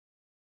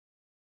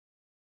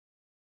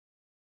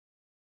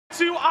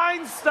to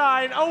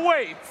Einstein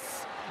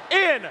awaits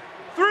in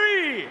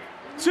 3,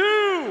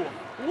 2,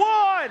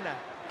 1,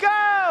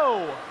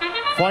 go!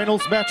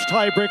 Finals match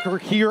tiebreaker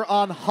here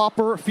on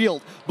Hopper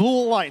Field.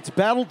 Blue Alliance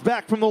battled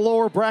back from the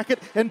lower bracket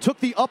and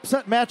took the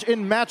upset match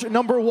in match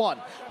number 1.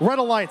 Red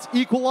Alliance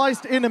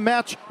equalized in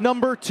match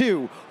number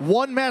 2.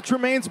 One match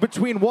remains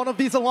between one of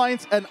these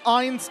Alliance and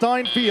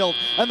Einstein Field,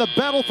 and the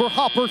battle for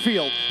Hopper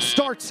Field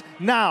starts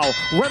now.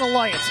 Red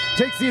Alliance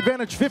takes the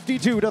advantage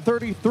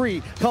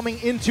 52-33 coming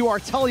into our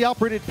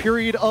teleoperated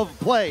period of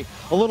play.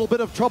 A little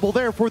bit of trouble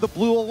there for the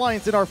Blue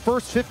Alliance in our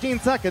first 15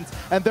 seconds,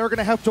 and they're going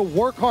to have to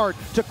work hard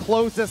to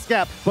close this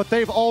gap, but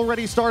they've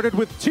already started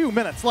with 2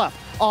 minutes left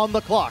on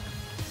the clock.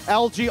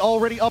 Algae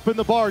already up in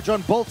the barge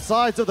on both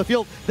sides of the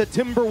field. The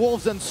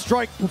Timberwolves and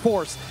Strike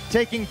Force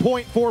taking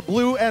point for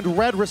blue and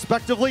red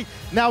respectively.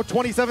 Now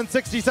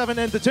 27-67,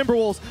 and the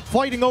Timberwolves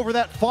fighting over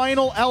that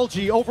final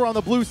Algae over on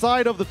the blue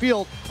side of the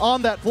field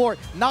on that floor,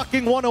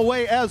 knocking one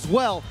away as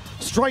well.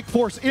 Strike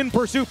Force in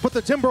pursuit, but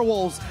the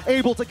Timberwolves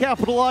able to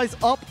capitalize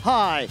up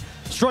high.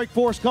 Strike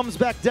Force comes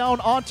back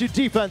down onto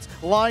defense,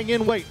 lying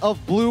in wait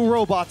of blue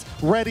robots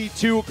ready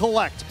to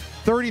collect.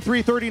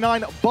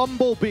 33-39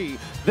 Bumblebee,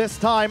 this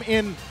time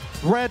in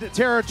red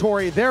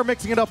territory. They're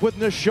mixing it up with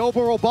Neshoba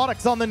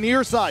Robotics on the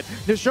near side.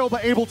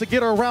 Neshoba able to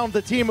get around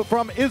the team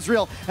from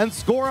Israel and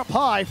score up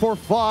high for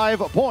 5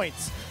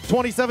 points.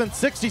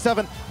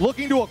 27-67,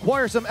 looking to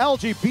acquire some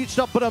Algae, beached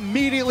up but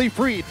immediately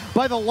freed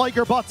by the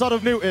Liger bots out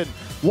of Newton.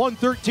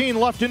 1:13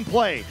 left in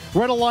play.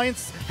 Red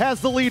Alliance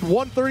has the lead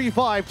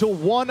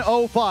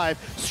 135-105.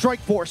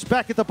 Strike Force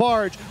back at the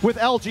barge with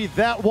Algae.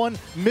 That one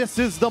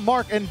misses the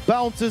mark and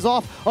bounces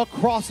off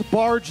across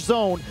barge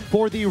zone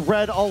for the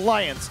Red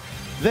Alliance.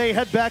 They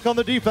head back on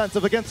the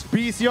defensive against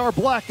BCR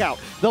Blackout.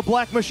 The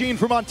Black Machine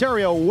from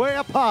Ontario way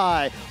up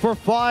high for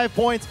 5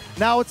 points.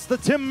 Now it's the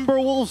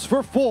Timberwolves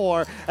for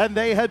 4, and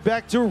they head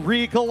back to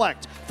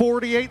recollect.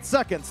 48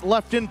 seconds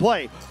left in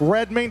play.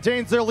 Red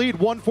maintains their lead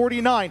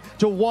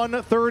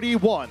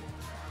 149-131.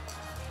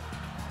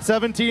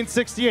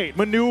 17-68,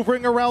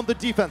 maneuvering around the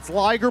defense.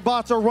 Liger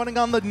bots are running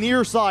on the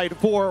near side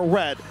for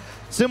red.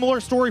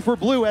 Similar story for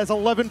blue as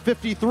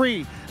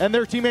 11:53 and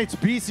their teammates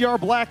BCR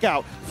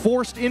Blackout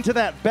forced into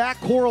that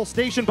back coral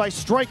station by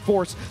Strike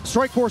Force.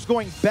 Strike Force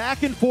going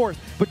back and forth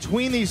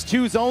between these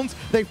two zones.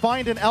 They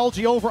find an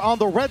Algae over on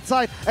the red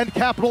side and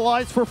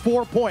capitalize for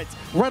 4 points.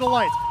 Red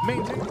Alliance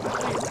maintains the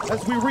lead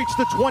as we reach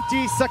the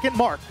 20-second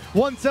mark.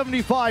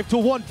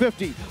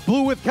 175-150.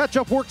 Blue with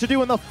catch-up work to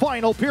do in the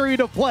final period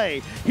of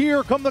play.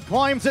 Here come the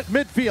climbs at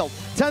midfield.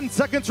 10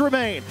 seconds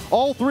remain.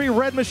 All 3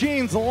 red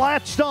machines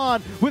latched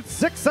on with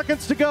 6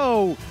 seconds to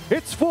go.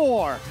 It's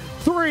 4,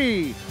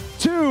 3,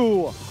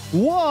 2,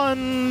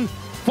 1.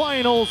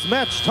 Finals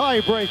match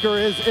tiebreaker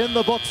is in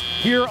the books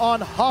here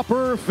on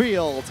Hopper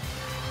Field.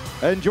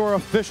 And your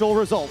official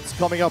results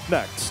coming up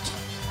next.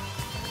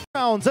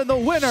 And the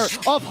winner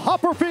of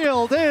Hopper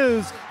Field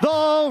is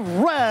the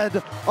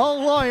Red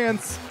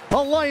Alliance.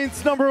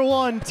 Alliance number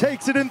 1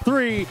 takes it in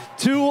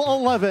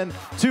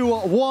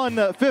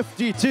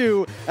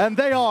 3-11-152, and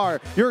they are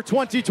your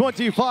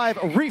 2025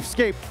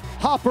 Reefscape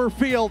Hopper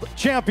Field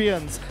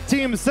champions.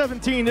 Team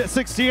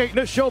 1768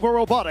 Neshoba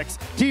Robotics.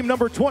 Team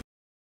number 20.